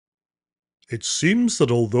It seems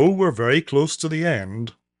that although we're very close to the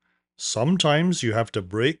end, sometimes you have to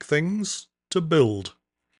break things to build.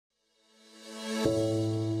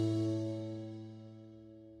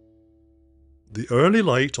 The early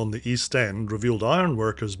light on the east end revealed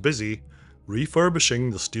ironworkers busy refurbishing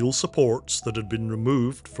the steel supports that had been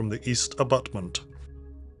removed from the east abutment.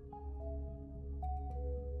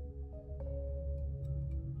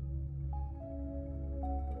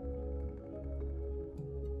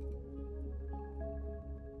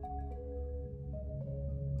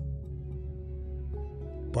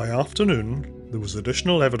 By afternoon, there was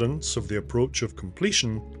additional evidence of the approach of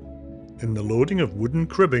completion in the loading of wooden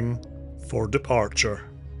cribbing for departure.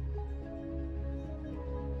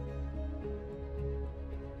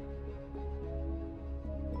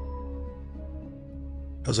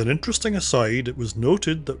 As an interesting aside, it was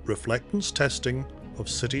noted that reflectance testing of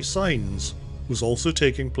city signs was also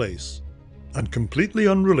taking place, and completely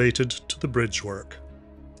unrelated to the bridge work.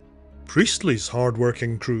 Priestley's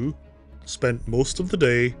hard-working crew spent most of the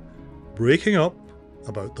day breaking up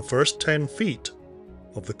about the first 10 feet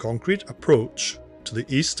of the concrete approach to the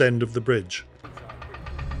east end of the bridge.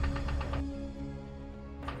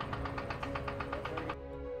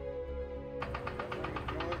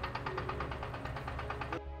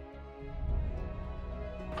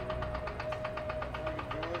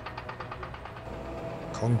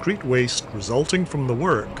 Concrete waste resulting from the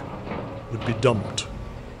work would be dumped.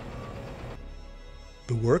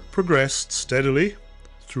 The work progressed steadily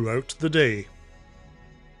throughout the day.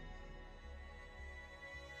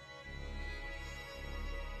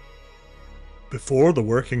 Before the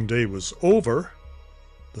working day was over,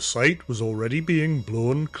 the site was already being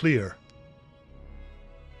blown clear.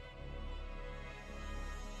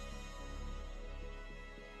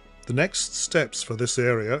 The next steps for this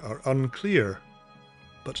area are unclear,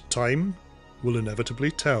 but time will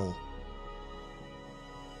inevitably tell.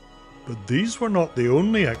 But these were not the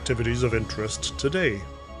only activities of interest today.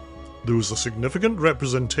 There was a significant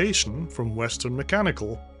representation from Western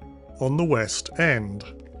Mechanical on the west end.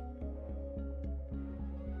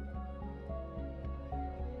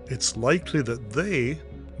 It's likely that they,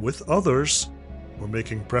 with others, were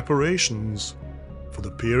making preparations for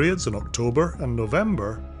the periods in October and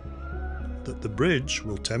November that the bridge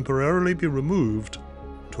will temporarily be removed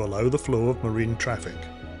to allow the flow of marine traffic.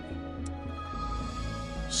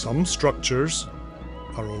 Some structures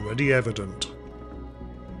are already evident.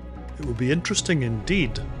 It will be interesting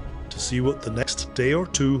indeed to see what the next day or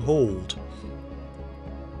two hold.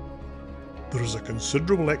 There is a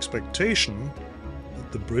considerable expectation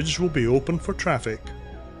that the bridge will be open for traffic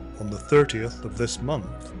on the 30th of this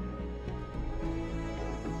month.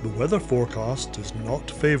 The weather forecast is not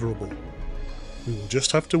favourable. We will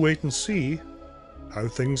just have to wait and see how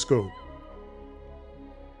things go.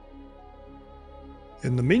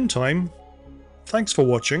 In the meantime, thanks for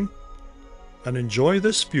watching, and enjoy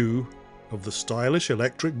this view of the stylish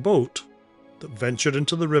electric boat that ventured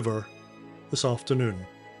into the river this afternoon.